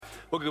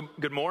Well,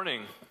 good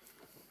morning.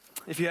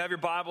 If you have your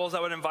Bibles, I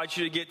would invite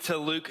you to get to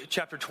Luke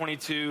chapter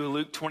 22.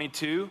 Luke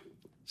 22,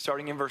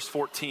 starting in verse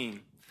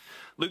 14.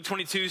 Luke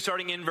 22,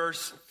 starting in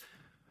verse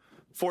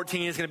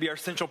 14 is going to be our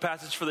central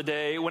passage for the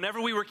day. Whenever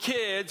we were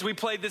kids, we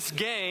played this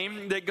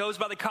game that goes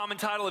by the common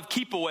title of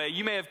Keep Away.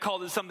 You may have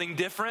called it something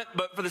different,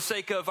 but for the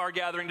sake of our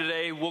gathering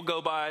today, we'll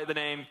go by the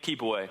name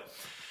Keep Away.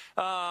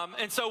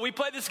 And so we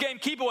play this game,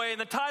 Keep Away,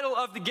 and the title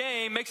of the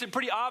game makes it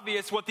pretty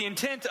obvious what the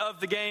intent of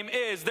the game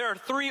is. There are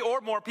 3 or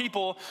more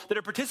people that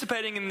are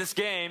participating in this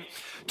game,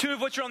 2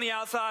 of which are on the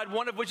outside,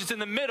 1 of which is in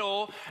the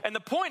middle, and the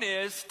point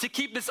is to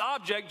keep this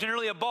object,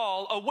 generally a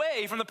ball,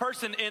 away from the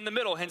person in the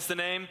middle, hence the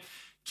name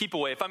Keep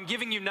Away. If I'm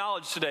giving you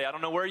knowledge today, I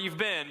don't know where you've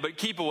been, but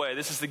keep away.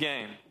 This is the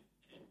game.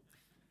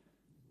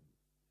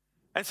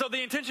 And so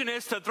the intention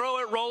is to throw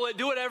it, roll it,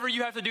 do whatever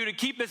you have to do to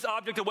keep this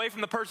object away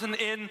from the person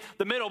in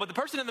the middle. But the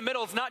person in the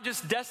middle is not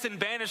just destined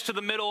banished to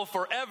the middle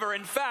forever.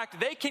 In fact,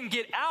 they can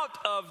get out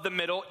of the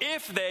middle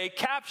if they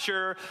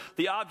capture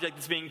the object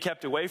that's being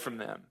kept away from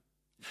them.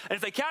 And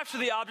if they capture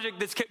the object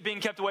that's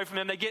being kept away from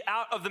them, they get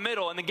out of the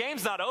middle. And the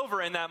game's not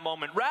over in that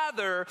moment.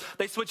 Rather,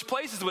 they switch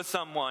places with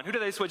someone. Who do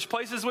they switch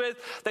places with?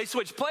 They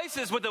switch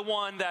places with the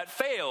one that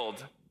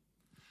failed.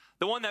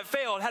 The one that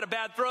failed, had a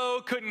bad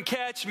throw, couldn't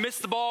catch,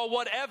 missed the ball,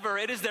 whatever.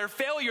 It is their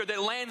failure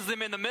that lands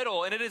them in the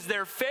middle. And it is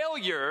their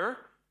failure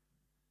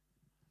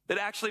that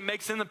actually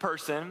makes them the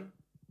person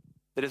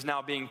that is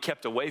now being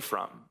kept away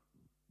from.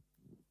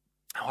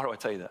 Why do I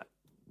tell you that?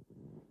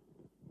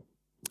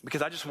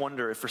 Because I just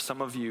wonder if for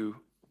some of you,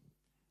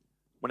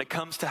 when it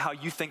comes to how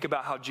you think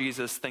about how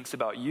Jesus thinks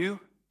about you,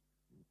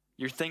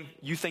 you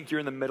think you're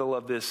in the middle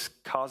of this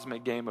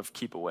cosmic game of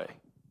keep away.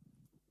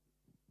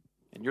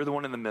 And you're the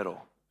one in the middle.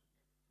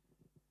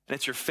 And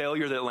it's your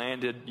failure that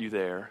landed you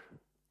there.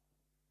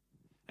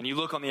 And you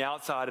look on the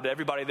outside at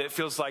everybody that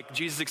feels like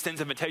Jesus extends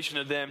invitation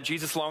to them.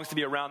 Jesus longs to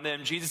be around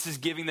them. Jesus is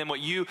giving them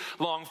what you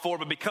long for.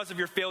 But because of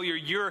your failure,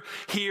 you're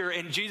here.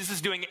 And Jesus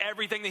is doing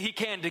everything that he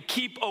can to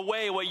keep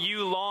away what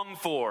you long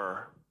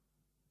for.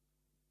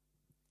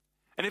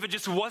 And if it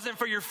just wasn't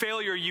for your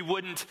failure, you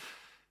wouldn't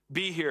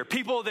be here.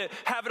 People that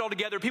have it all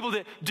together, people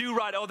that do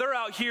right, they're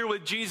out here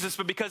with Jesus.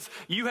 But because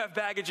you have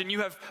baggage and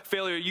you have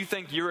failure, you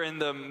think you're in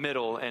the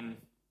middle and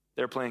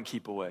they're playing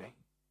keep away. And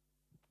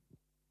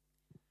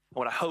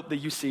what I hope that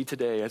you see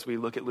today as we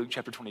look at Luke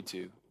chapter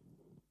 22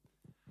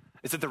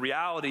 is that the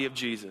reality of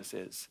Jesus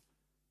is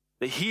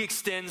that he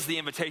extends the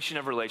invitation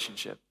of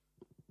relationship.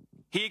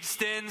 He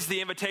extends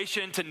the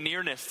invitation to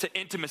nearness, to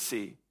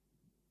intimacy,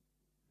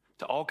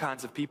 to all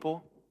kinds of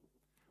people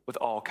with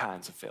all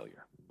kinds of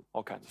failure.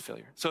 All kinds of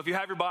failure. So if you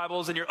have your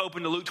Bibles and you're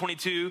open to Luke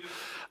 22,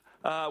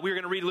 we're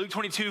going to read Luke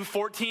 22,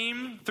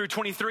 14 through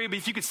 23. But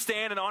if you could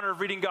stand in honor of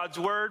reading God's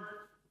word.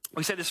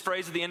 We say this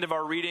phrase at the end of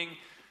our reading,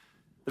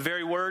 the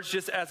very words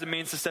just as a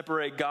means to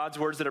separate God's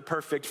words that are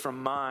perfect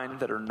from mine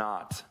that are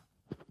not.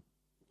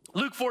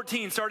 Luke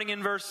 22, starting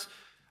in verse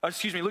 14.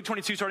 This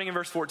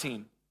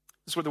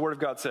is what the word of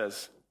God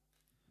says.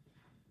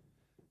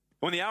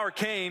 When the hour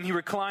came, he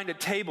reclined at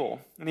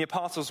table and the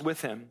apostles with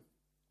him.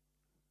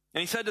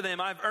 And he said to them,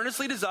 I have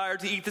earnestly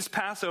desired to eat this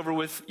Passover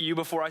with you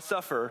before I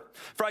suffer.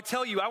 For I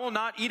tell you, I will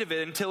not eat of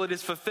it until it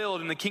is fulfilled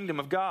in the kingdom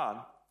of God.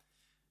 And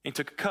he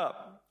took a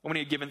cup. When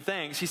he had given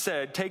thanks, he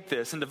said, take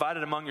this and divide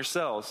it among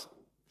yourselves.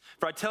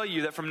 For I tell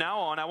you that from now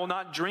on, I will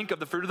not drink of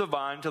the fruit of the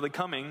vine until the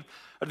coming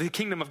of the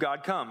kingdom of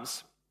God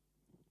comes.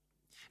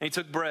 And he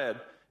took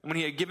bread, and when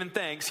he had given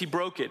thanks, he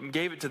broke it and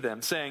gave it to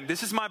them, saying,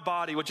 this is my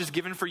body, which is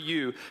given for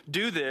you.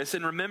 Do this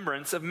in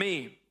remembrance of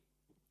me.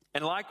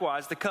 And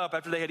likewise, the cup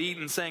after they had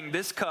eaten, saying,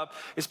 this cup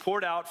is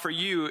poured out for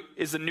you,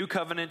 is the new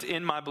covenant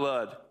in my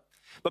blood.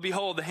 But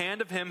behold, the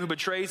hand of him who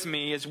betrays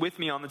me is with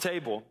me on the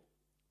table.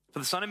 For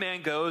the Son of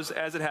Man goes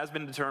as it has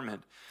been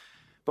determined.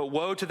 But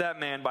woe to that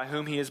man by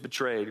whom he is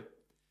betrayed.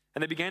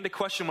 And they began to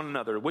question one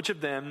another, which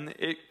of them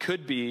it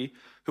could be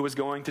who was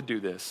going to do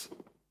this.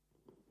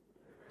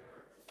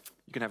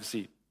 You can have a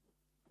seat.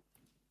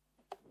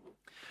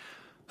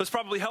 It's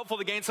probably helpful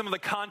to gain some of the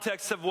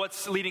context of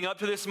what's leading up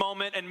to this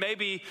moment and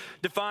maybe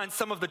define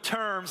some of the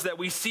terms that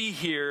we see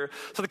here.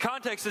 So the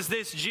context is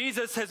this: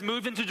 Jesus has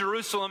moved into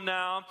Jerusalem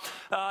now,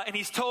 and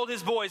he's told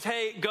his boys,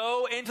 hey,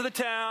 go into the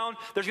town.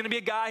 There's going to be a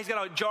guy, he's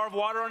got a jar of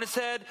water on his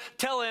head.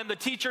 Tell him the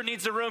teacher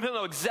needs a room. He'll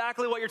know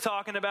exactly what you're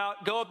talking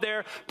about. Go up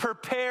there,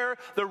 prepare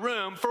the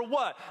room. For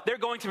what? They're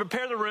going to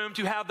prepare the room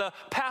to have the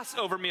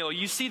Passover meal.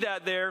 You see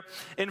that there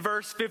in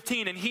verse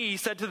 15. And he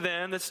said to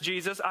them, that's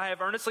Jesus, I have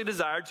earnestly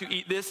desired to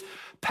eat this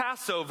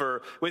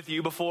Passover with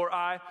you before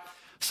I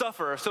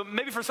suffer. So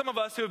maybe for some of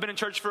us who have been in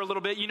church for a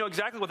little bit, you know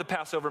exactly what the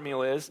Passover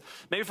meal is.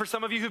 Maybe for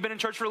some of you who've been in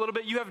church for a little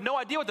bit, you have no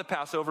idea what the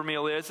Passover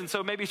meal is. And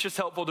so maybe it's just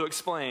helpful to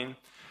explain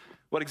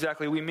what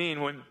exactly we mean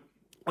when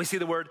we see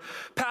the word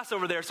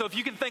Passover there. So if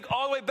you can think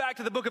all the way back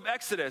to the book of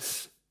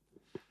Exodus,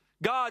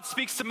 God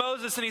speaks to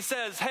Moses and he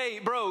says, hey,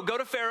 bro, go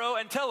to Pharaoh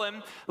and tell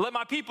him, let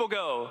my people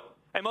go.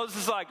 And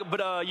Moses is like, but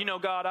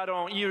God, I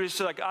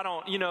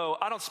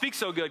don't speak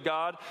so good,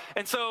 God.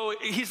 And so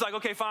he's like,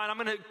 okay, fine, I'm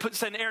going to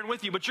send Aaron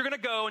with you, but you're going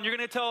to go and you're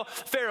going to tell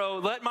Pharaoh,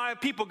 let my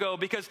people go,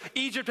 because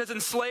Egypt has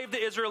enslaved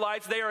the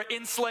Israelites. They are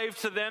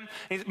enslaved to them.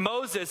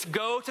 Moses,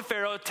 go to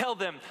Pharaoh, tell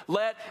them,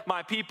 let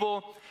my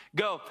people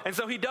go. And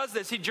so he does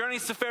this. He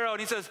journeys to Pharaoh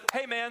and he says,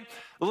 hey man,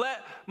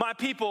 let my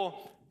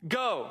people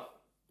go.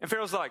 And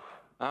Pharaoh's like,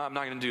 I'm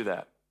not going to do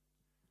that.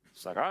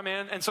 It's like, all right,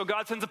 man. And so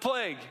God sends a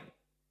plague.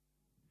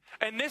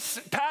 And this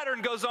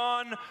pattern goes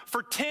on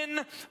for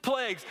 10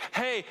 plagues.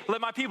 Hey,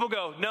 let my people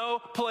go. No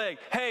plague.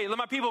 Hey, let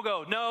my people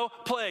go. No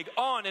plague.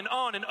 On and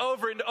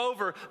over and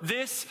over.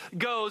 This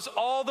goes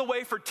all the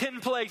way for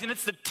 10 plagues. And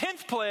it's the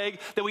 10th plague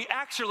that we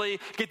actually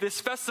get this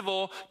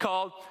festival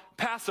called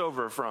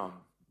Passover from.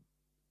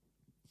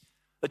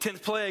 The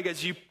 10th plague,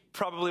 as you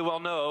probably well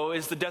know,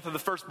 is the death of the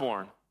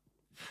firstborn.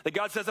 That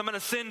God says, I'm going to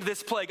send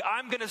this plague.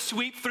 I'm going to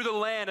sweep through the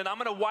land and I'm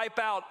going to wipe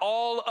out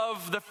all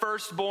of the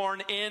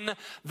firstborn in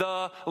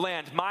the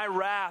land. My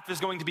wrath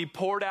is going to be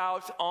poured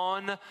out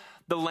on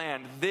the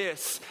land.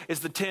 This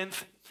is the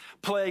 10th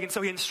plague. And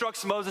so he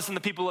instructs Moses and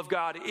the people of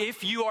God,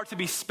 if you are to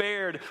be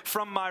spared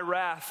from my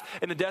wrath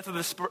in the death of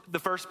the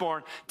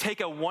firstborn,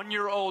 take a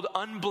 1-year-old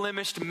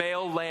unblemished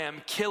male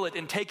lamb, kill it,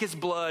 and take his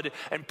blood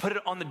and put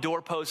it on the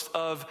doorpost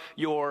of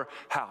your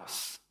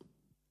house.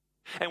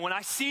 And when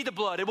I see the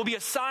blood, it will be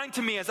a sign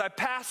to me as I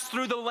pass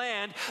through the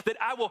land that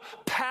I will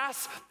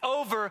pass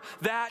over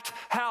that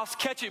house.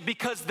 Catch it,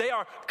 because they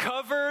are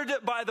covered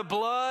by the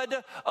blood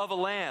of a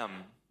lamb.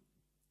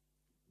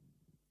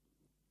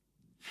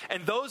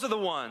 And those are the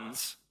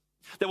ones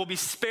that will be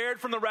spared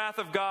from the wrath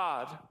of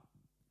God.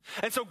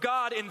 And so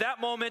God, in that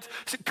moment,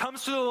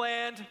 comes to the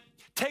land,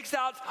 takes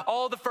out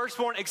all the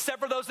firstborn except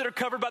for those that are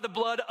covered by the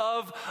blood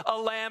of a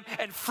lamb,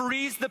 and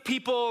frees the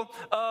people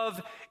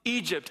of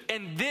Egypt.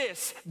 And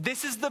this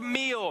is the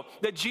meal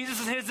that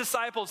Jesus and his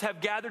disciples have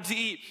gathered to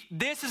eat.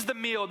 This is the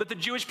meal that the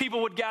Jewish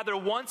people would gather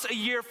once a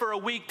year for a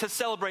week to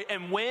celebrate.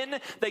 And when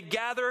they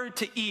gather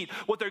to eat,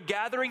 what they're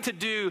gathering to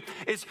do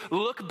is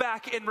look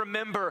back and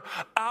remember,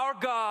 our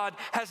God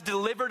has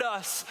delivered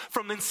us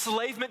from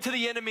enslavement to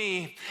the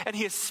enemy, and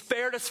he has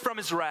spared us from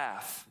his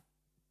wrath.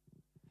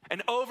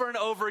 And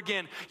over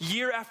again,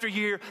 year after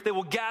year, they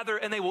will gather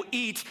and they will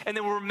eat and they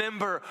will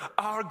remember,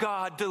 our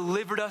God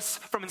delivered us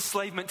from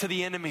enslavement to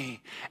the enemy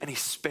and he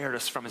spared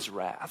us from his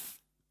wrath.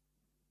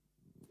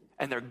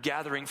 And they're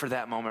gathering for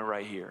that moment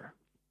right here.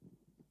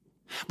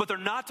 But they're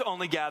not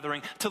only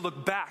gathering to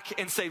look back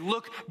and say,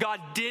 look, God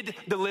did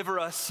deliver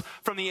us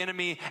from the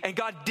enemy and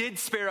God did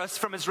spare us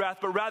from his wrath,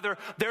 but rather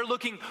they're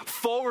looking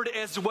forward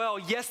as well.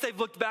 Yes, they've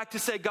looked back to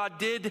say God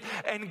did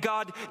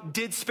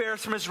spare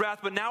us from his wrath,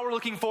 but now we're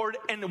looking forward,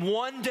 and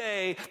one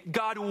day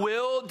God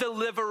will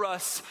deliver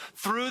us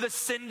through the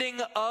sending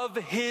of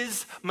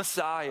his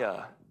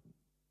Messiah.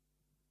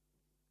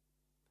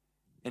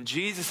 And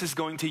Jesus is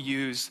going to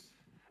use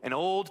an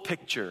old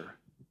picture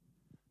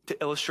to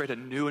illustrate a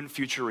new and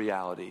future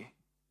reality.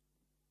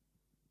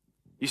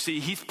 You see,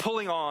 he's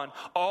pulling on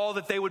all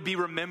that they would be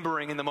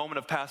remembering in the moment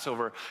of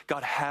Passover.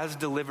 God has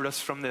delivered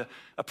us from the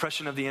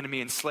oppression of the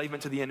enemy,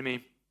 enslavement to the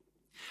enemy,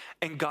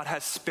 and God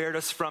has spared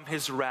us from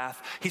his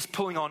wrath. He's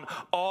pulling on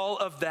all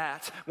of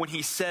that when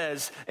he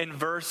says in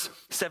verse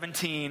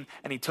 17,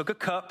 and he took a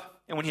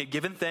cup, and when he had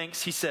given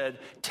thanks, he said,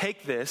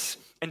 take this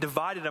and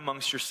divide it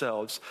amongst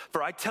yourselves.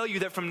 For I tell you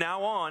that from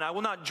now on, I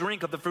will not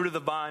drink of the fruit of the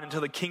vine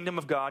until the kingdom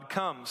of God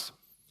comes.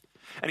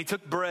 And he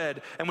took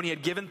bread, and when he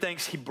had given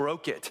thanks, he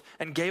broke it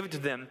and gave it to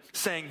them,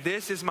 saying,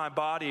 this is my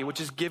body, which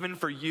is given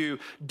for you.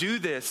 Do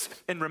this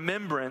in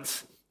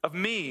remembrance of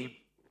me.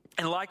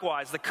 And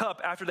likewise, the cup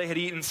after they had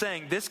eaten,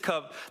 saying, this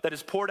cup that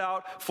is poured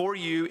out for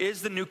you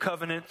is the new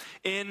covenant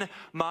in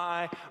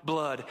my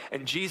blood.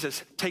 And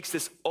Jesus takes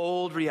this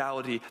old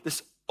reality,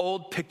 this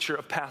old picture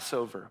of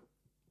Passover,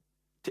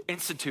 to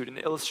institute and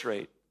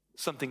illustrate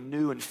something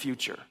new and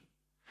future.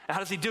 How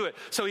does he do it?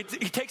 So he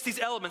takes these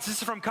elements. This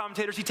is from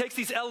commentators. He takes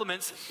these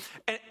elements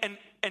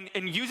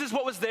and uses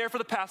what was there for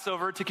the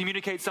Passover to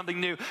communicate something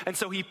new. And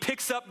so he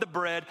picks up the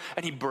bread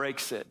and he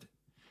breaks it.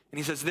 And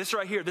he says, this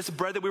right here, this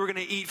bread that we were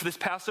going to eat for this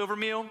Passover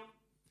meal,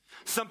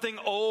 something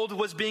old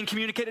was being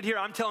communicated here.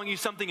 I'm telling you,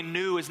 something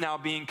new is now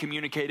being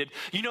communicated.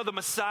 You know the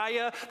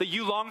Messiah that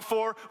you longed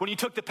for when you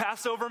took the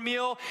Passover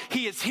meal?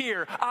 He is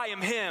here. I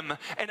am him.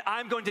 And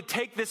I'm going to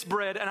take this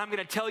bread and I'm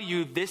going to tell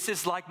you, this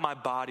is like my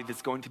body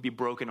that's going to be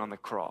broken on the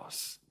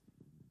cross.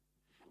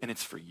 And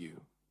it's for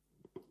you.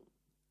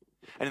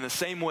 And in the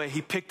same way,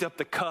 he picked up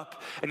the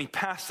cup and he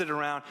passed it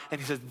around and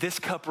he said, this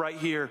cup right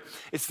here,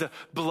 it's the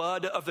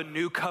blood of the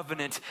new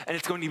covenant and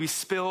it's going to be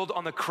spilled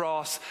on the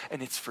cross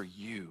and it's for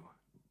you.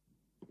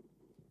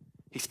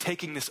 He's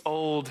taking this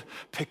old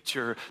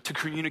picture to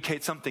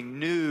communicate something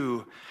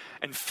new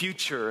and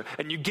future.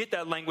 And you get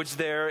that language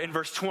there in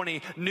verse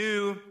 20,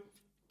 new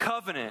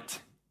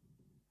covenant.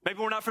 Maybe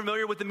we're not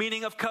familiar with the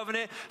meaning of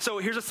covenant. So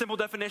here's a simple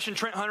definition.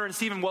 Trent Hunter and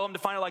Stephen Wellum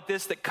define it like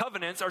this, that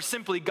covenants are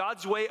simply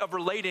God's way of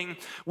relating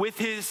with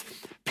his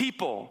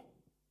people.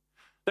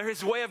 They're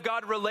his way of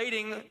God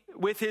relating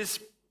with his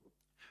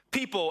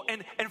people.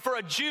 And for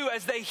a Jew,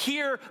 as they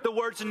hear the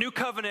words new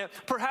covenant,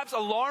 perhaps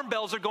alarm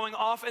bells are going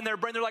off in their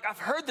brain. They're like, I've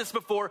heard this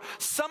before.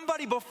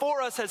 Somebody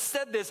before us has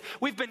said this.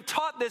 We've been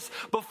taught this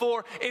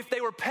before. If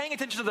they were paying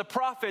attention to the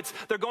prophets,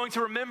 they're going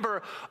to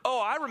remember,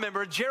 oh, I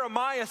remember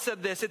Jeremiah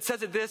said this. It says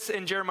this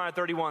in Jeremiah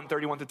 31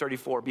 through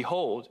 34.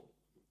 Behold,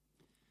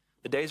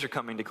 the days are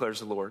coming, declares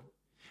the Lord,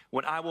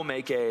 when I will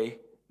make a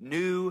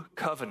new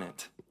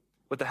covenant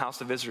with the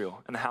house of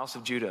Israel and the house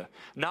of Judah,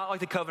 not like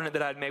the covenant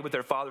that I had made with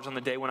their fathers on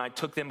the day when I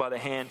took them by the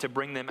hand to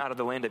bring them out of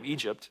the land of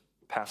Egypt,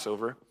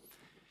 Passover.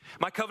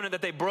 My covenant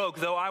that they broke,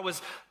 though I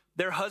was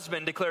their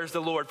husband, declares the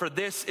Lord. For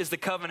this is the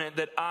covenant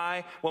that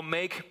I will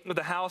make with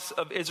the house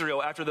of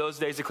Israel after those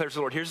days, declares the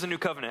Lord. Here's the new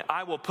covenant.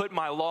 I will put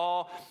my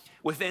law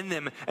within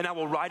them, and I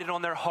will write it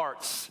on their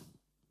hearts.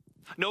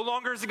 No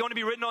longer is it going to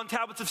be written on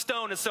tablets of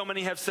stone, as so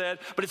many have said,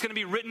 but it's going to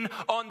be written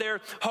on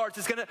their hearts.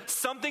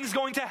 Something's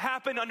going to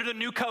happen under the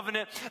new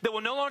covenant that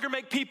will no longer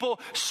make people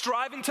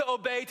striving to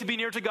obey to be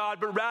near to God,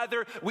 but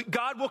rather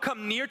God will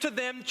come near to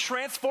them,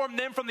 transform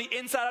them from the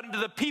inside out into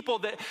the people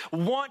that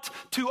want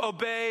to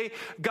obey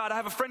God. I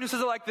have a friend who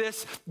says it like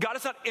this: God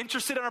is not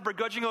interested in our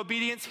begrudging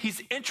obedience.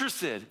 He's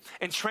interested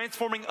in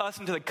transforming us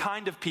into the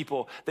kind of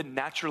people that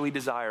naturally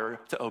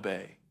desire to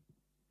obey.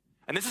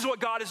 And this is what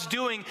God is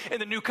doing in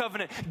the new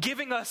covenant,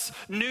 giving us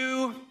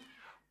new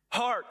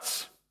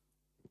hearts.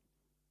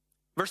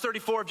 Verse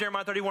 34 of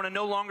Jeremiah 31, and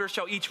no longer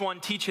shall each one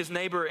teach his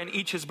neighbor and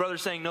each his brother,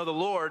 saying, know the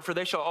Lord, for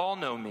they shall all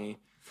know me,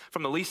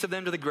 from the least of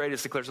them to the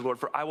greatest, declares the Lord.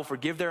 For I will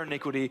forgive their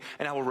iniquity,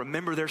 and I will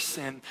remember their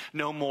sin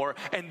no more.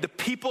 And the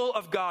people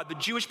of God, the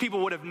Jewish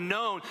people, would have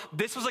known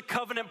this was a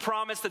covenant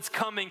promise that's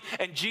coming.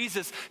 And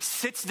Jesus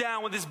sits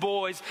down with his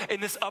boys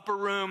in this upper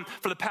room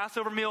for the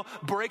Passover meal,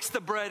 breaks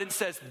the bread, and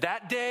says,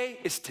 that day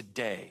is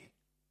today.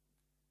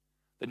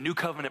 The new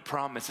covenant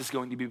promise is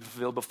going to be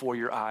fulfilled before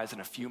your eyes in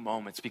a few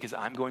moments, because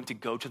I'm going to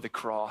go to the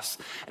cross,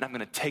 and I'm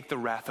going to take the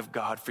wrath of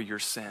God for your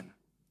sin.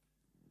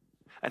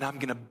 And I'm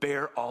going to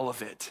bear all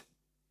of it.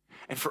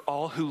 And for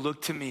all who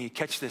look to me,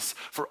 catch this,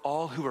 for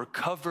all who are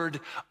covered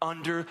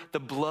under the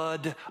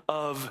blood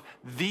of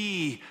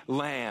the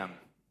Lamb,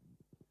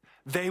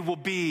 they will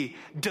be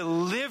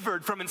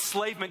delivered from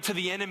enslavement to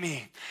the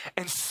enemy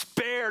and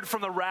spared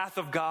from the wrath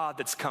of God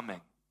that's coming.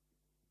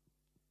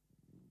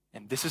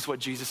 And this is what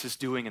Jesus is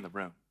doing in the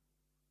room.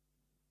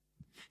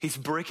 He's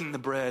breaking the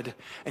bread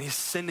and he's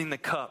sending the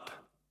cup.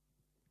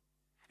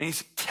 And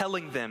he's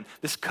telling them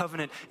this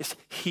covenant is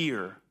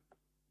here.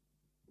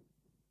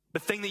 The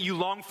thing that you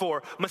long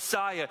for,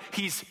 Messiah,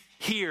 he's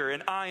here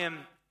and I am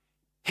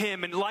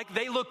him. And like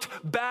they looked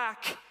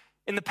back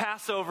in the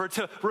Passover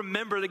to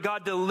remember that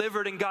God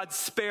delivered and God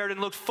spared and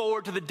looked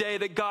forward to the day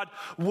that God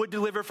would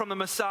deliver from the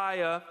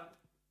Messiah,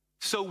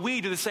 so we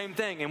do the same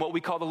thing in what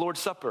we call the Lord's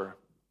Supper.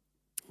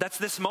 That's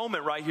this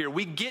moment right here.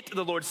 We get to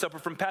the Lord's Supper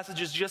from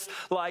passages just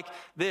like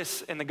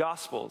this in the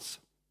Gospels.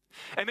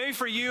 And maybe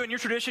for you and your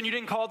tradition, you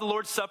didn't call it the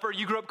Lord's Supper.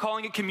 You grew up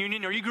calling it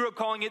communion, or you grew up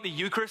calling it the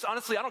Eucharist.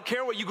 Honestly, I don't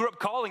care what you grew up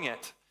calling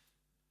it.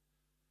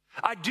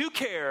 I do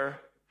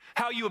care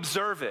how you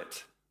observe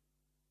it.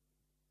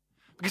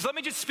 Because let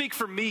me just speak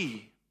for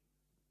me.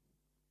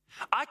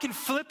 I can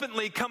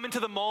flippantly come into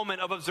the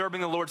moment of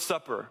observing the Lord's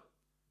Supper.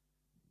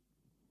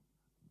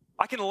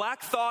 I can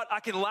lack thought, I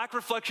can lack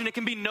reflection, it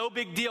can be no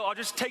big deal. I'll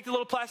just take the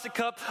little plastic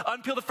cup,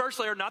 unpeel the first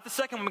layer, not the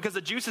second one because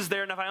the juice is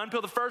there. And if I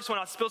unpeel the first one,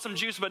 I'll spill some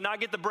juice but not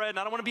get the bread, and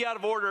I don't want to be out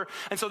of order.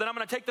 And so then I'm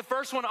going to take the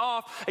first one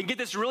off and get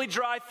this really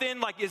dry, thin,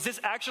 like, is this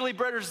actually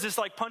bread or is this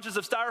like punches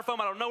of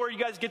styrofoam? I don't know where you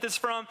guys get this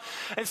from.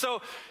 And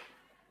so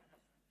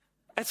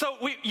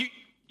you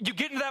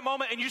get into that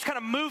moment and you just kind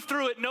of move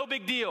through it, no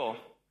big deal.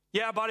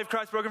 Yeah, body of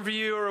Christ broken for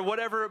you, or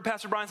whatever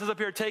Pastor Brian says up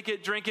here, take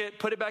it, drink it,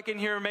 put it back in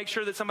here, and make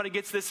sure that somebody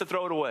gets this to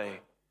throw it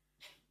away.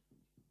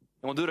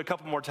 And we'll do it a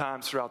couple more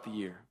times throughout the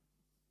year.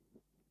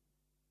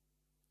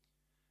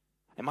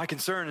 And my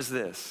concern is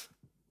this.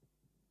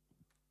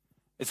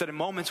 It's that in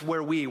moments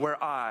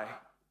where I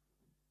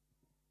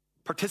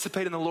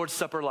participate in the Lord's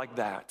Supper like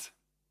that,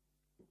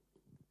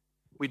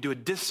 we do a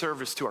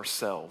disservice to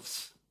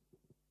ourselves.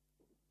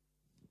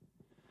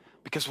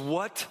 Because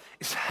what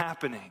is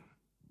happening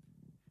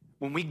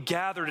when we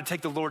gather to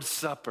take the Lord's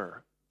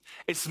Supper,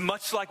 it's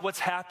much like what's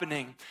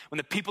happening when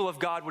the people of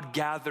God would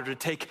gather to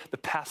take the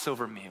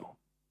Passover meal.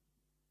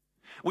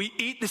 We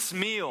eat this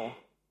meal,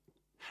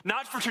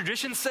 not for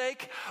tradition's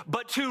sake,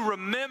 but to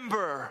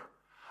remember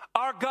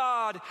our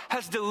God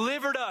has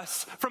delivered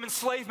us from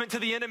enslavement to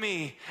the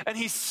enemy, and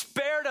he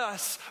spared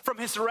us from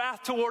his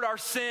wrath toward our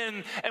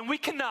sin. And we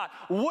cannot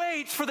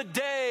wait for the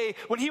day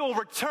when he will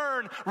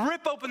return,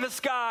 rip open the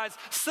skies,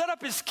 set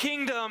up his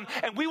kingdom,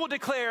 and we will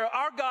declare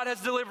our God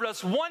has delivered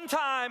us one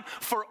time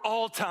for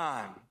all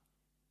time.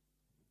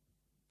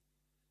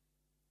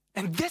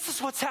 And this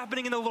is what's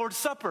happening in the Lord's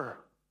Supper.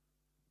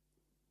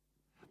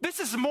 This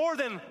is more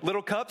than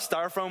little cup,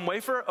 styrofoam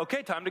wafer.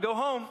 Okay, time to go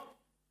home.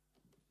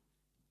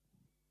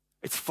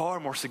 It's far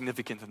more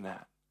significant than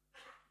that.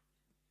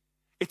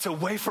 It's a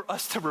way for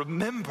us to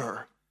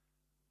remember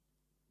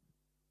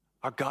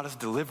our God has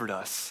delivered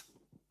us.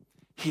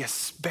 He has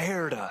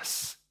spared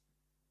us.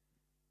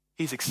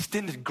 He's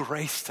extended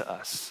grace to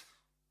us.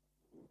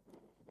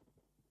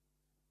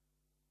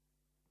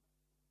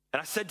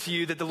 And I said to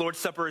you that the Lord's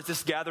Supper is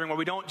this gathering where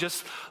we don't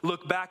just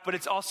look back, but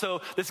it's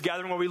also this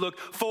gathering where we look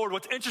forward.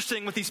 What's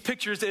interesting with these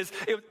pictures is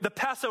the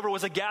Passover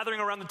was a gathering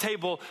around the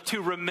table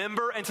to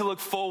remember and to look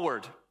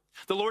forward.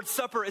 The Lord's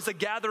Supper is a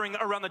gathering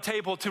around the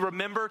table to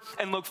remember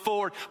and look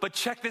forward. But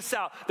check this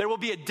out. There will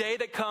be a day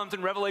that comes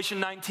in Revelation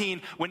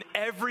 19 when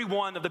every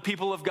one of the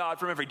people of God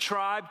from every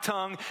tribe,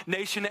 tongue,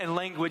 nation, and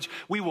language,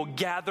 we will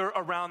gather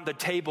around the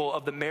table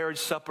of the marriage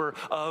supper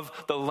of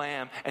the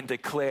Lamb and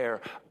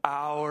declare,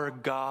 our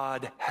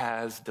God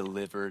has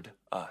delivered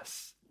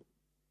us.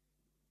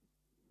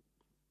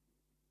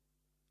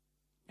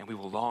 And we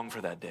will long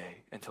for that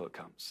day until it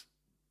comes.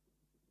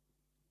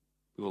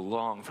 We will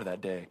long for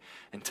that day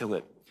until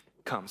it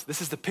comes.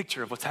 This is the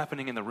picture of what's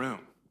happening in the room.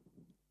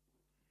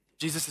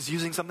 Jesus is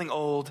using something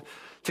old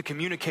to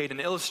communicate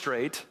and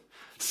illustrate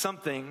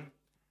something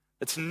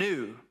that's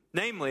new,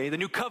 namely the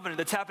new covenant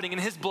that's happening in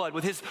his blood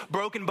with his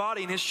broken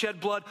body and his shed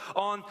blood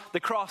on the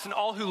cross, and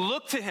all who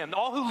look to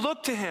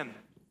him,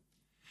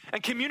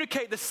 and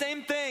communicate the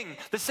same thing,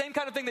 the same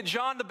kind of thing that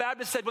John the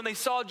Baptist said when they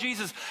saw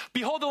Jesus.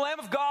 Behold the Lamb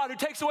of God who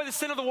takes away the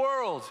sin of the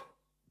world.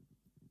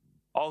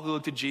 All who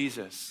look to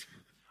Jesus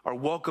are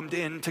welcomed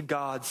into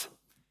God's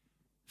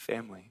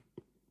family.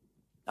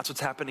 That's what's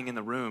happening in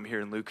the room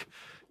here in Luke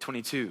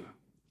 22.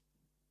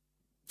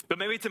 But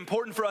maybe it's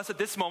important for us at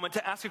this moment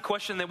to ask a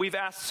question that we've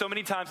asked so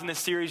many times in this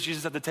series,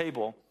 Jesus at the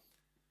Table.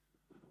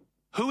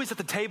 Who is at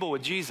the table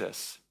with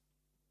Jesus?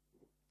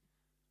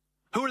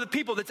 Who are the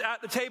people that's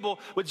at the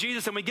table with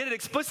Jesus? And we get it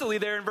explicitly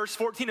there in verse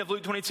 14 of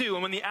Luke 22.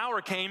 And when the hour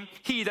came,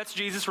 he, that's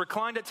Jesus,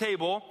 reclined at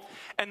table,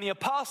 and the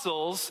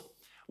apostles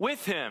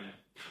with him.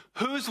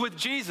 Who's with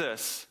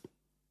Jesus?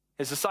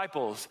 His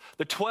disciples,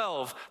 the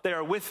 12, they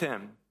are with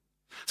him.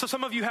 So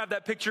some of you have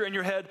that picture in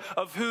your head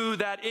of who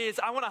that is.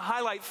 I want to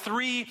highlight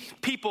 3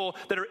 people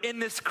that are in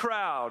this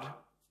crowd.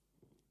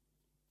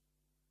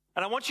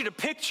 And I want you to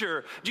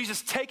picture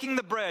Jesus taking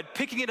the bread,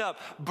 picking it up,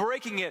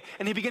 breaking it,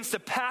 and he begins to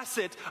pass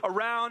it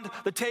around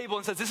the table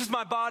and says, this is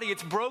my body,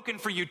 it's broken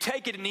for you,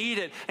 take it and eat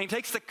it. And he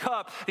takes the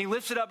cup and he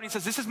lifts it up and he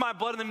says, this is my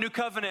blood in the new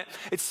covenant,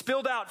 it's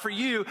spilled out for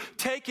you,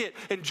 take it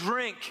and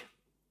drink.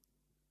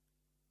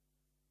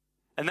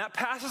 And that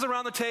passes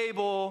around the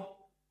table,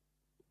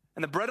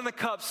 and the bread and the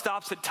cup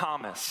stops at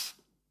Thomas.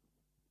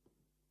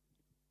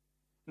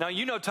 Now,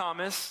 you know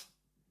Thomas.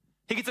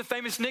 He gets a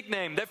famous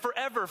nickname that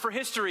forever, for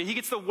history, he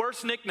gets the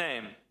worst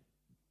nickname.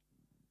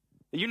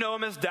 You know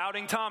him as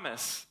Doubting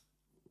Thomas.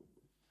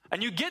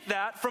 And you get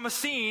that from a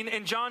scene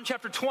in John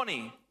chapter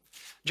 20.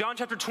 John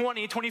chapter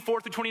 20,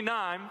 24 through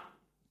 29.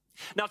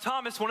 Now,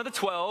 Thomas, one of the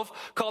 12,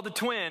 called the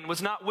twin,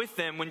 was not with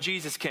them when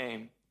Jesus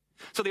came.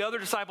 So the other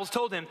disciples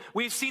told him,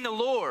 we've seen the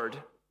Lord.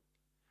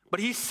 But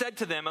he said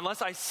to them,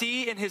 unless I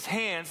see in his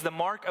hands the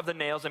mark of the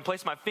nails and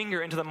place my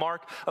finger into the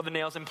mark of the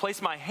nails and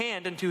place my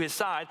hand into his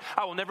side,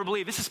 I will never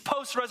believe. This is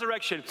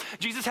post-resurrection.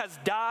 Jesus has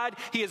died.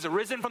 He has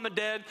arisen from the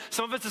dead.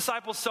 Some of his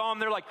disciples saw him.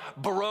 They're like,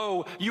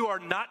 bro, you are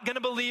not going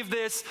to believe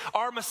this.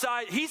 Our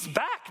Messiah, he's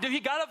back. Dude,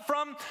 he got up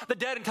from the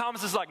dead. And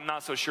Thomas is like,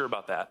 not so sure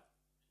about that.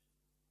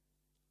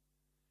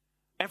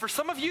 And for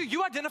some of you,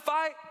 you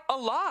identify a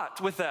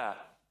lot with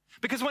that.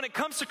 Because when it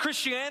comes to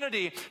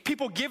Christianity,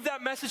 people give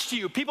that message to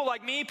you. People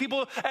like me,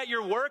 people at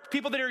your work,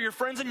 people that are your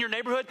friends in your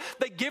neighborhood,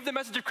 they give the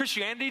message of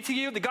Christianity to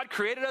you, that God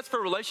created us for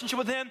a relationship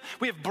with him.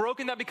 We have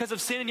broken that because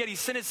of sin, and yet he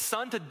sent his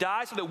son to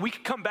die so that we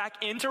could come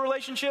back into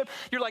relationship.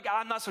 You're like,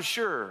 I'm not so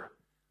sure.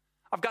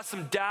 I've got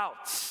some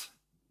doubts.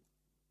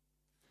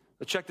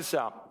 But check this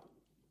out.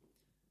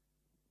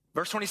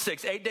 Verse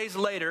 26, 8 days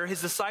later,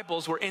 his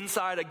disciples were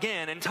inside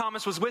again, and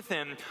Thomas was with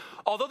him.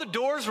 Although the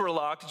doors were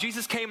locked,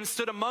 Jesus came and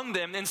stood among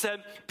them and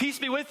said, peace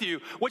be with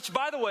you, which,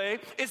 by the way,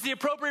 is the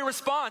appropriate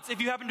response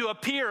if you happen to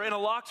appear in a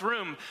locked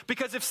room.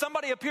 Because if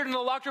somebody appeared in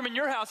a locked room in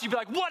your house, you'd be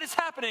like, what is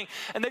happening?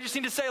 And they just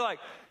need to say like,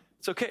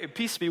 it's okay,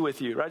 peace be with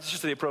you, right? It's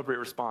just the appropriate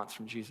response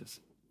from Jesus.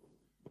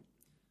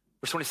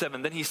 Verse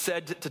 27, then he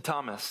said to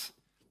Thomas,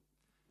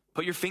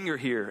 put your finger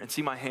here and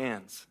see my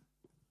hands.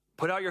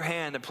 Put out your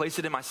hand and place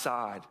it in my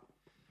side.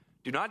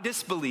 Do not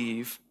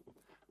disbelieve,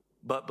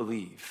 but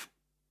believe.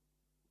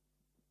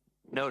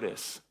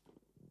 Notice,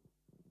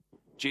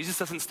 Jesus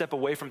doesn't step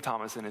away from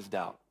Thomas in his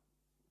doubt.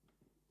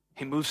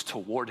 He moves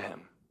toward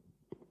him.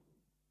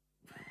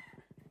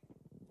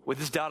 With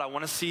his doubt, I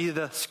want to see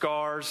the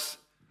scars.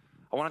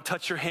 I want to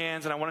touch your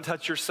hands and I want to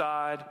touch your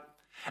side.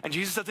 And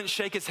Jesus doesn't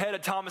shake his head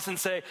at Thomas and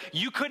say,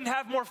 you couldn't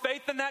have more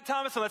faith than that,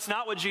 Thomas? And that's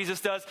not what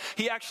Jesus does.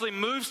 He actually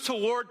moves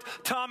toward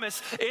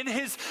Thomas in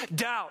his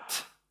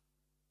doubt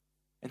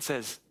and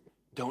says,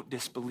 don't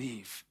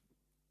disbelieve,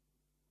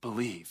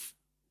 believe.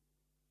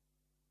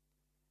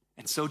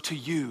 And so to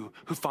you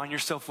who find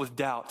yourself with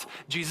doubt,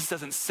 Jesus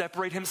doesn't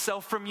separate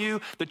himself from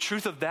you. The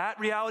truth of that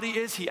reality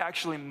is he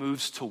actually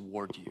moves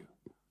toward you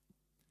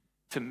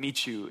to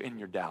meet you in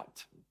your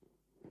doubt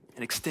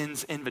and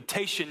extends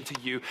invitation to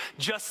you,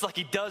 just like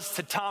he does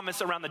to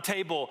Thomas around the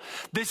table.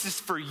 This is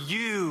for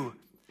you.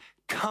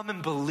 Come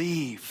and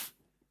believe.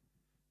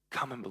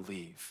 Come and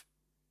believe.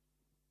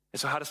 And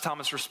so how does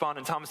Thomas respond?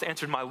 And Thomas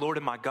answered, "My Lord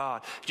and my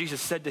God."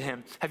 Jesus said to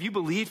him, "Have you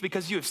believed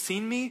because you have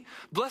seen me?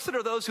 Blessed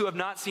are those who have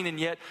not seen and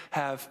yet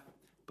have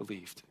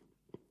believed."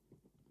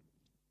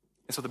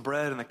 And so the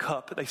bread and the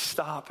cup, they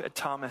stop at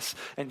Thomas,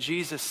 and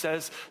Jesus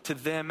says to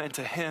them and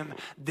to him,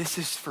 "This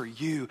is for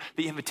you.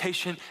 The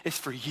invitation is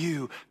for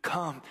you.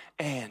 Come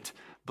and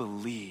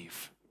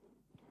believe."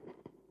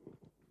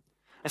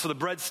 And so the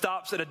bread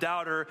stops at a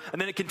doubter,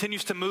 and then it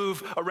continues to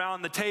move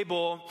around the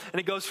table, and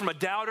it goes from a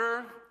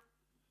doubter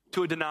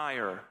to a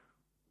denier.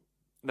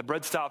 And the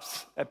bread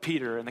stops at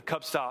Peter, and the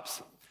cup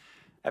stops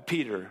at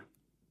Peter.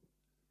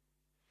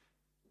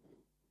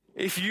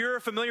 If you're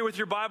familiar with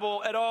your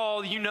Bible at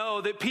all, you know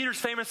that Peter's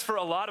famous for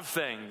a lot of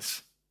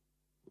things.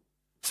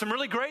 Some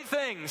really great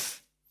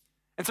things,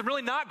 and some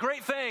really not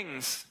great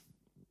things.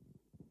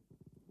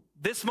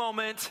 This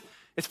moment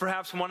is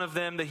perhaps one of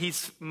them that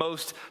he's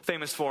most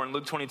famous for in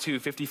Luke 22,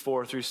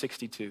 54 through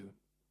 62.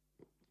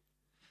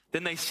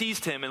 Then they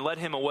seized him and led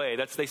him away.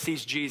 They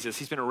seized Jesus.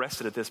 He's been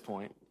arrested at this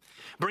point.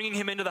 Bringing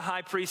him into the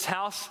high priest's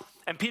house,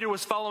 and Peter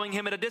was following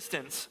him at a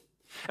distance.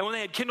 And when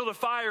they had kindled a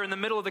fire in the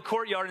middle of the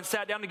courtyard and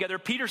sat down together,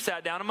 Peter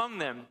sat down among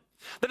them.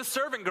 Then a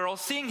servant girl,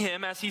 seeing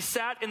him as he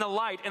sat in the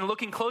light and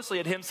looking closely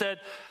at him,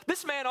 said,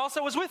 "This man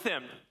also was with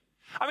him."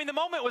 I mean, the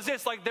moment was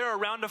this, like they're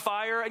around a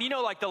fire, and you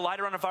know, like the light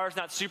around a fire is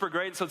not super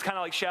great, so it's kind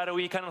of like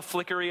shadowy, kind of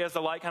flickery as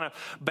the light kind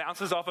of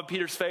bounces off of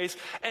Peter's face.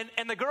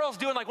 And the girl's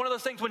doing like one of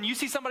those things when you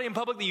see somebody in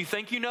public that you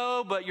think you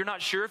know, but you're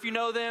not sure if you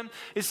know them.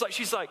 It's like,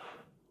 she's like,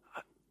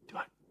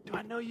 do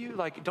I know you?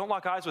 Like, don't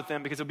lock eyes with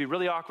them because it would be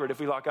really awkward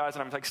if we lock eyes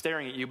and I'm like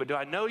staring at you, but do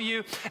I know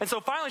you? And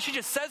so finally she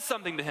just says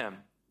something to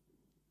him.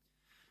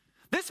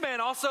 This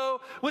man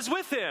also was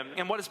with him.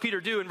 And what does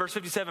Peter do in verse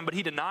 57? But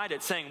he denied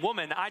it, saying,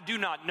 "Woman, I do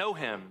not know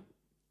him."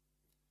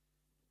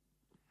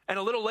 And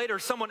a little later,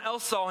 someone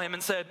else saw him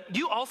and said,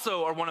 "You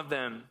also are one of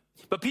them."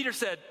 But Peter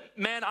said,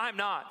 "Man, I'm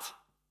not."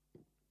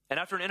 And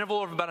after an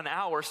interval of about an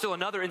hour, still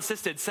another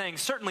insisted, saying,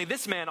 "Certainly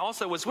this man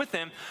also was with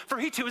him, for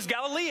he too is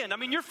Galilean." I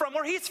mean, you're from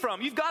where he's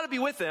from. You've got to be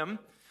with him.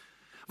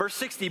 Verse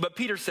 60, but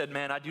Peter said,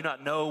 "Man, I do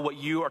not know what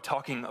you are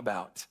talking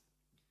about."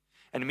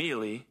 And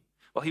immediately,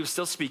 while he was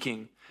still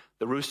speaking,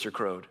 the rooster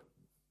crowed.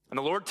 And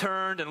the Lord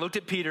turned and looked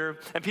at Peter,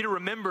 and Peter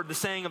remembered the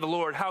saying of the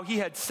Lord, how he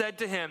had said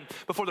to him,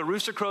 "Before the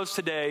rooster crows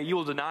today, you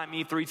will deny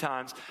me 3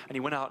 times. And he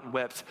went out and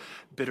wept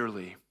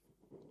bitterly.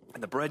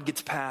 And the bread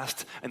gets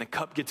passed, and the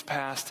cup gets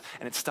passed,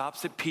 and it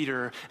stops at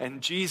Peter.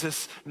 And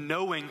Jesus,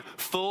 knowing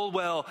full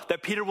well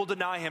that Peter will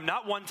deny him,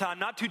 not 1 time,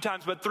 not 2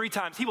 times, but 3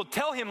 times. He will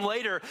tell him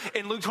later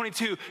in Luke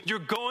 22, "You're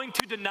going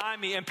to deny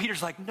me." And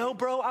Peter's like, "No,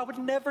 bro, I would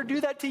never do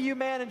that to you,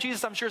 man." And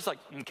Jesus, I'm sure, is like,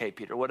 "Okay,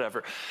 Peter,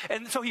 whatever."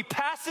 And so he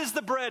passes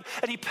the bread,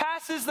 and he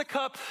passes the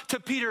cup to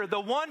Peter,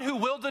 the one who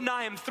will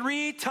deny him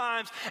 3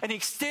 times. And he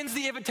extends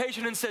the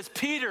invitation and says,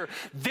 "Peter,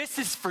 this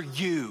is for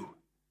you.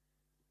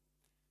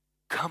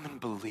 Come and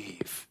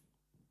believe.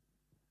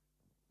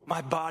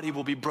 My body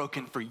will be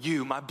broken for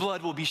you. My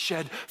blood will be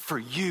shed for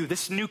you.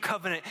 This new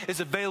covenant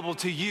is available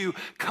to you.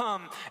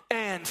 Come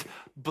and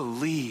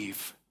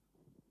believe."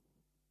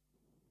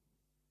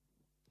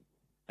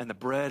 And the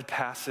bread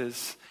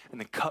passes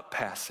and the cup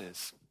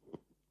passes.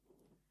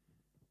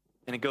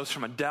 And it goes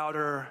from a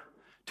doubter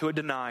to a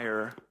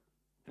denier,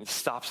 and it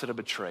stops at a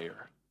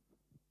betrayer.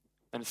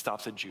 And it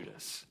stops at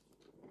Judas.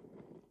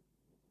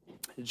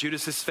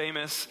 Judas is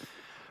famous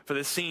for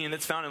this scene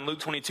that's found in Luke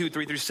 22,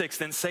 3-6.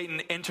 Then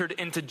Satan entered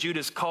into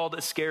Judas, called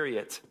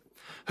Iscariot,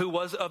 who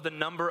was of the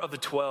number of the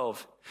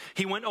 12.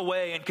 He went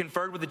away and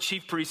conferred with the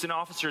chief priests and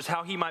officers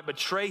how he might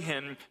betray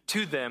him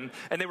to them.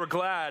 And they were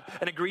glad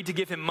and agreed to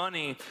give him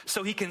money.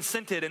 So he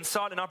consented and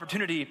sought an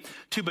opportunity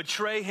to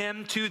betray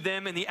him to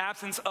them in the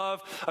absence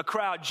of a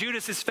crowd.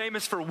 Judas is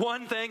famous for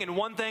one thing and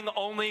one thing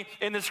only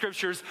in the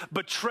scriptures: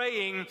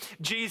 betraying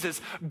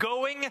Jesus.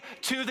 Going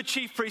to the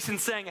chief priests and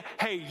saying,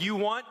 "Hey, you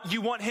want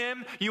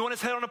him? You want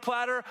his head on a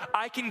platter?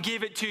 I can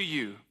give it to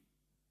you.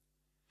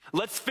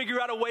 Let's figure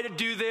out a way to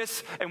do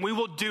this, and we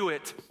will do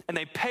it." And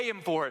they pay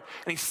him for it.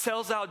 And he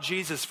sells out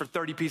Jesus for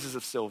 30 pieces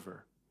of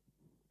silver.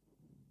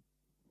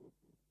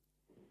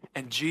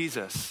 And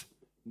Jesus,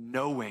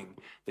 knowing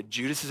that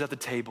Judas is at the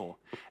table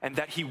and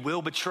that he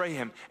will betray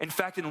him. In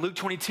fact, in Luke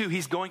 22,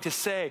 he's going to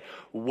say,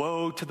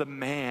 "Woe to the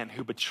man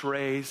who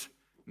betrays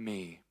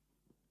me."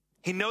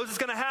 He knows it's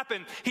going to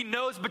happen. He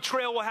knows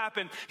betrayal will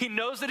happen. He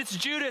knows that it's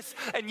Judas,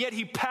 and yet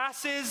he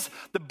passes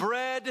the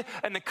bread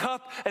and the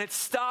cup, and it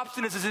stops,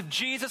 and it's as if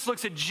Jesus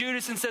looks at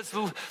Judas and says,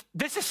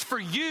 "This is for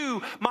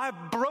you, my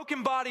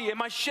broken body and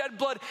my shed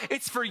blood.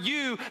 It's for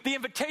you. The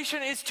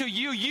invitation is to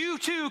you. You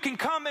too can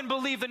come and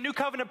believe. The new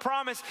covenant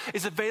promise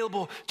is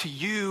available to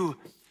you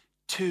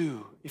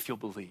too, if you'll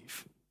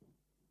believe."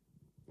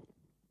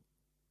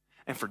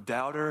 And for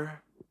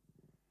doubter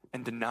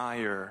and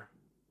denier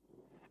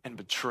and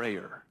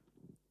betrayer,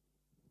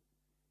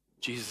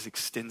 Jesus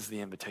extends the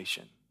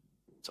invitation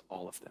to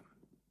all of them.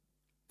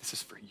 This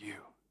is for you.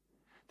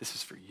 This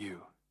is for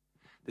you.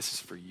 This is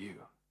for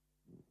you.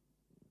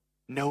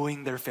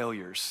 Knowing their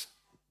failures,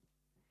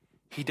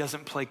 he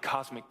doesn't play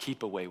cosmic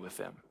keep away with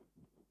them.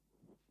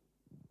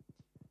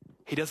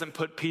 He doesn't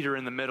put Peter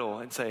in the middle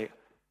and say,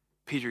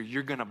 Peter,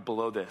 you're going to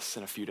blow this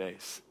in a few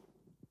days.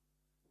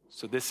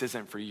 So this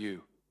isn't for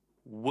you.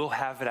 We'll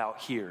have it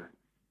out here.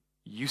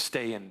 You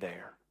stay in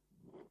there.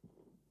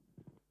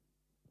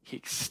 He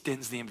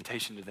extends the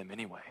invitation to them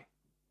anyway.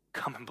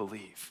 Come and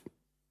believe.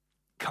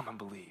 Come and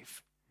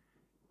believe.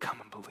 Come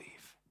and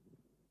believe.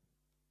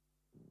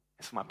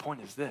 And so my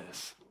point is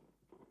this.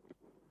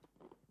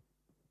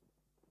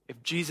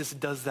 If Jesus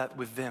does that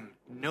with them,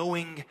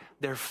 knowing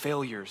their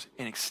failures,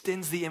 and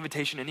extends the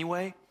invitation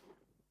anyway,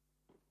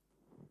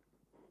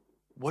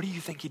 what do you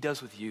think he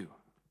does with you?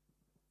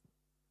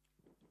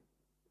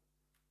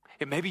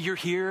 And maybe you're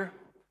here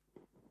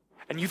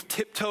and you've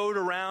tiptoed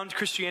around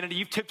Christianity,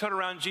 you've tiptoed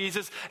around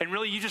Jesus, and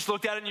really you just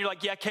looked at it and you're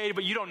like, yeah, Katie,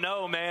 but you don't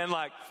know, man.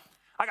 Like,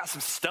 I got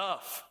some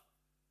stuff.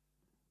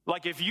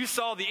 Like, if you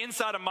saw the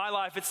inside of my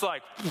life, it's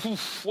like,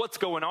 what's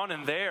going on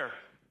in there?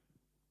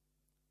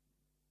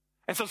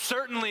 And so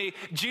certainly,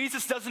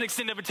 Jesus doesn't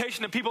extend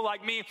invitation to people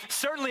like me.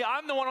 Certainly,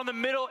 I'm the one in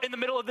the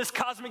middle of this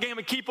cosmic game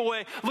of keep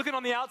away, looking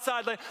on the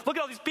outside, like, look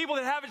at all these people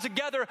that have it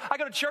together. I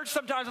go to church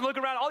sometimes and look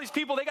around, all these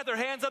people, they got their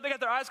hands up, they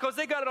got their eyes closed,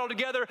 they got it all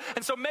together.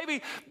 And so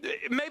maybe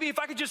if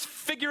I could just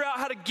figure out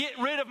how to get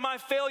rid of my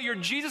failure,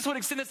 Jesus would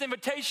extend this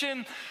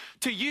invitation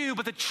to you.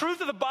 But the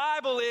truth of the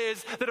Bible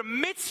is that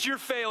amidst your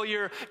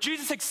failure,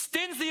 Jesus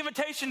extends the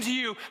invitation to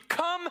you.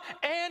 Come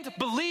and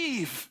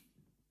believe.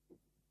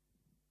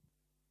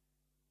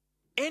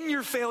 In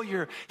your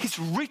failure, he's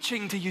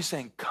reaching to you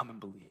saying, come and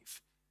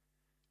believe.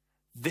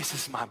 This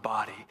is my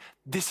body.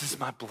 This is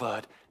my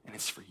blood. And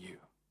it's for you.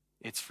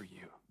 It's for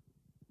you.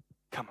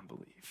 Come and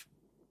believe.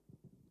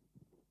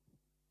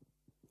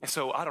 And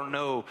so I don't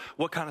know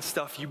what kind of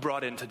stuff you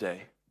brought in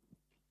today,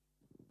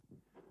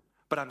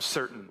 but I'm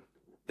certain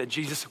that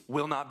Jesus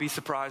will not be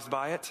surprised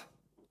by it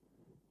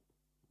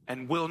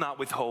and will not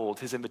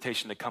withhold his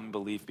invitation to come and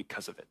believe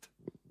because of it.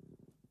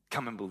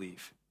 Come and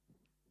believe.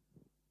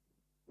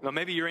 Well,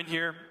 maybe you're in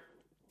here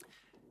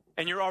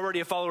and you're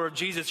already a follower of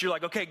Jesus. You're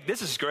like, okay,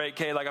 this is great,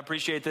 Kay, like I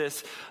appreciate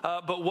this.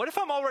 But what if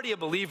I'm already a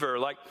believer?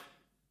 Like,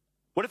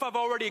 what if I've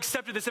already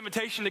accepted this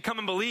invitation to come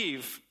and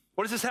believe?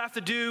 What does this have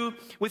to do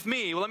with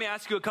me? Well, let me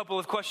ask you a couple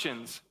of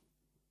questions.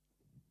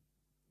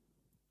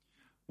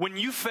 When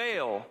you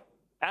fail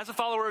as a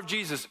follower of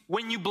Jesus,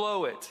 when you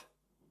blow it,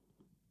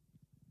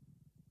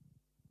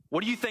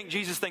 what do you think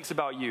Jesus thinks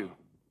about you?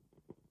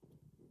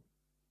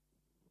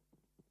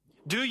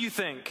 Do you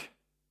think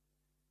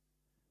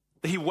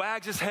that he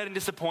wags his head in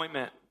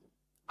disappointment?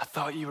 I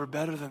thought you were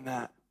better than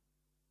that.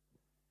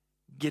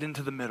 Get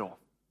into the middle.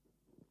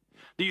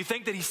 Do you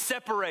think that he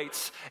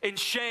separates in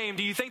shame?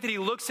 Do you think that he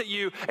looks at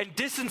you and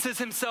distances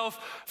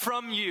himself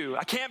from you?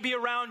 I can't be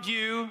around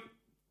you.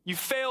 You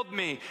failed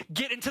me.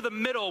 Get into the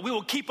middle. We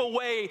will keep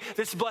away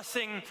this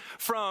blessing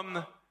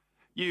from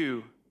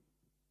you.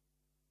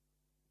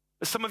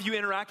 Some of you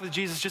interact with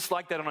Jesus just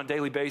like that on a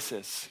daily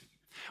basis.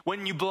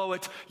 When you blow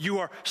it, you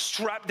are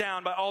strapped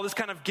down by all this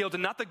kind of guilt,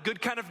 and not the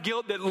good kind of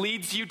guilt that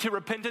leads you to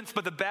repentance,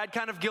 but the bad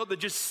kind of guilt that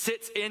just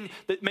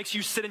that makes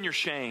you sit in your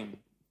shame.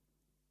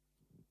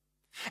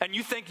 And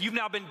you think you've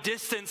now been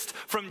distanced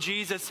from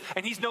Jesus,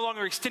 and he's no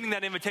longer extending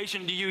that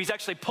invitation to you. He's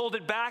actually pulled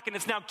it back, and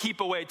it's now keep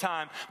away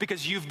time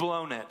because you've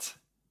blown it.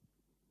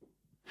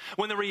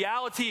 When the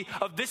reality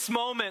of this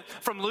moment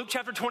from Luke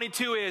chapter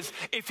 22 is,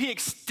 if he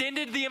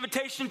extended the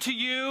invitation to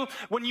you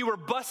when you were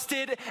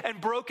busted and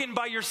broken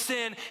by your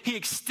sin, he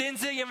extends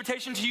the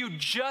invitation to you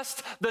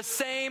just the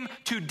same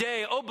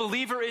today. Oh,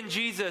 believer in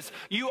Jesus,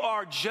 you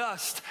are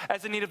just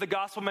as in need of the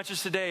gospel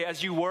message today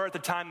as you were at the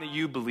time that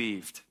you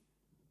believed.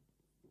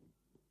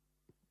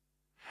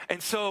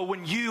 And so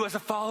when you, as a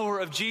follower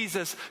of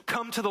Jesus,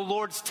 come to the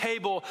Lord's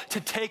table to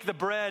take the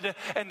bread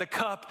and the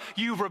cup,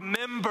 you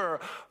remember,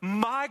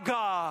 my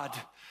God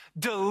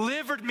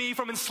delivered me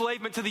from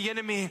enslavement to the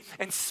enemy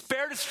and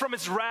spared us from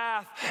his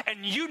wrath.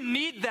 And you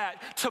need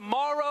that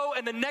tomorrow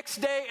and the next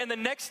day and the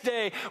next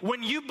day.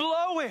 When you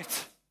blow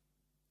it,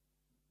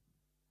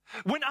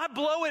 when I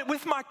blow it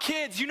with my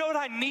kids, you know what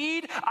I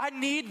need? I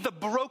need the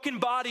broken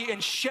body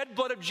and shed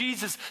blood of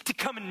Jesus to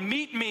come and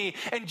meet me.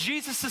 And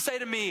Jesus to say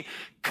to me,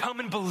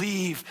 come and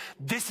believe.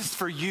 This is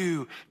for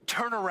you.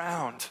 Turn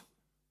around.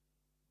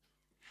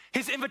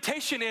 His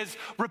invitation is,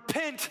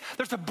 repent.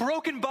 There's a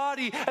broken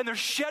body and there's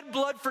shed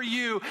blood for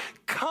you.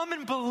 Come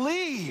and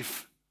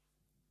believe.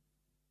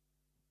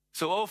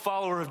 So, oh,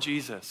 follower of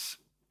Jesus,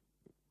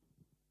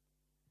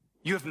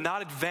 you have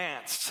not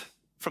advanced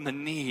from the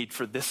need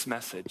for this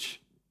message.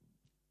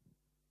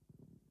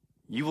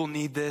 You will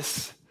need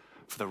this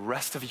for the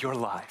rest of your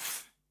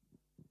life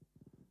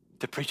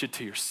to preach it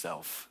to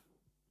yourself.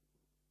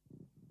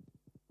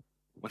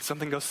 When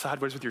something goes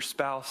sideways with your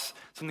spouse,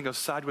 something goes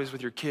sideways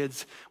with your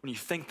kids, when you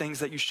think things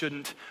that you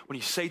shouldn't, when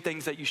you say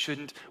things that you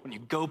shouldn't, when you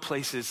go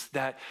places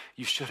that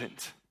you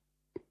shouldn't,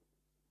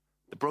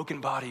 the broken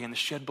body and the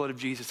shed blood of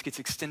Jesus gets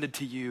extended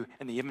to you,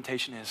 and the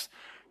invitation is,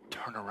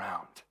 turn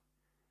around,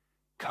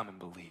 come and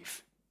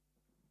believe.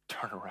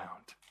 Turn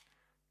around,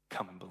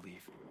 come and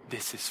believe.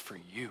 This is for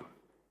you.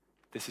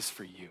 This is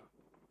for you.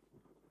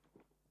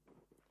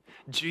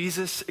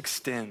 Jesus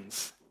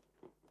extends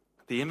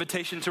the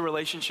invitation to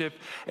relationship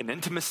and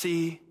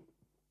intimacy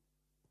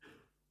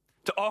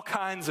to all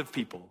kinds of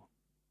people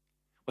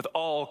with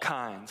all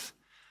kinds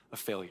of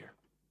failure.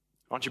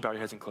 Why don't you bow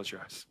your heads and close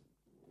your eyes?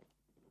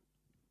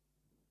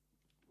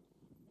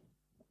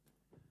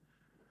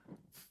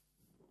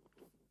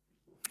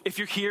 If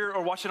you're here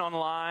or watching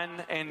online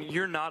and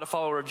you're not a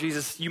follower of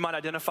Jesus, you might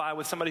identify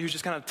with somebody who's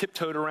just kind of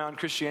tiptoed around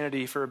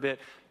Christianity for a bit.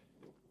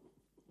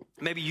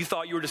 Maybe you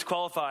thought you were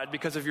disqualified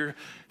because of your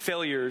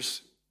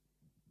failures.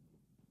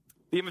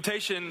 The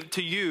invitation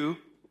to you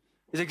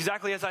is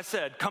exactly as I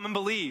said, come and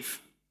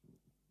believe.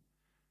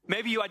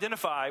 Maybe you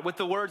identify with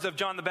the words of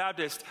John the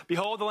Baptist,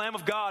 behold the Lamb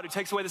of God who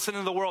takes away the sin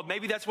of the world.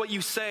 Maybe that's what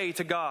you say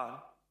to God.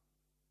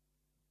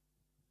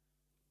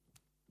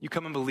 You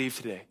come and believe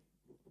today.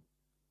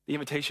 The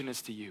invitation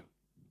is to you.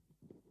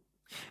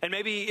 And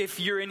maybe if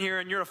you're in here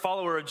and you're a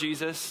follower of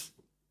Jesus,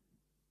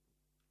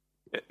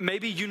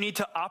 maybe you need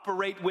to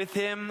operate with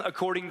him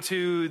according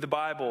to the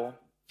Bible.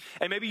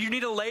 And maybe you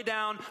need to lay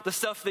down the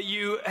stuff that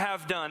you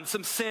have done,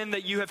 some sin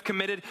that you have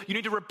committed. You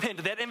need to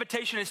repent. That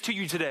invitation is to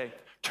you today.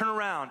 Turn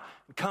around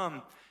and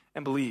come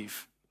and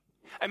believe.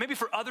 And maybe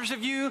for others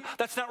of you,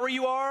 that's not where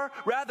you are.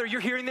 Rather,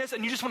 you're hearing this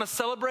and you just want to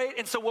celebrate.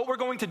 And so what we're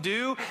going to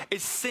do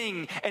is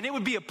sing. And it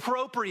would be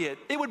appropriate.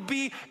 It would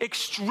be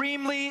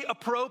extremely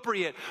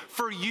appropriate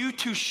for you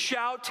to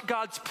shout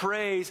God's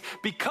praise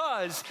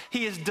because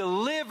he has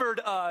delivered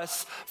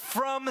us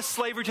from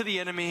slavery to the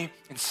enemy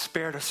and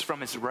spared us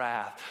from his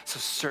wrath. So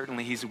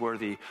certainly he's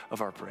worthy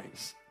of our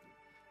praise.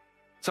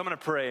 So I'm going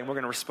to pray and we're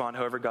going to respond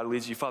however God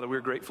leads you. Father,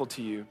 we're grateful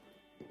to you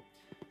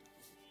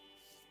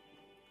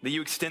that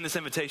you extend this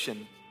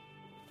invitation.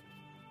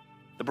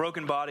 The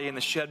broken body and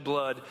the shed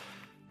blood,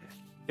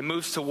 it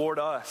moves toward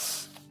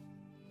us.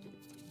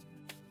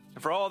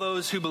 And for all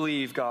those who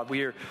believe, God,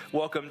 we are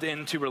welcomed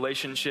into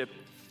relationship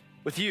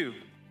with you.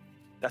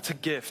 That's a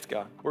gift,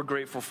 God. We're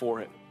grateful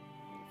for it.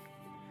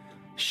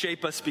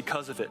 Shape us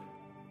because of it.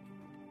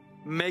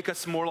 Make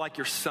us more like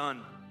your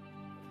Son.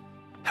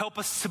 Help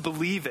us to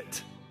believe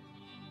it.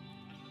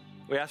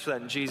 We ask for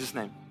that in Jesus'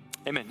 name.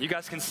 Amen. You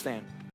guys can stand.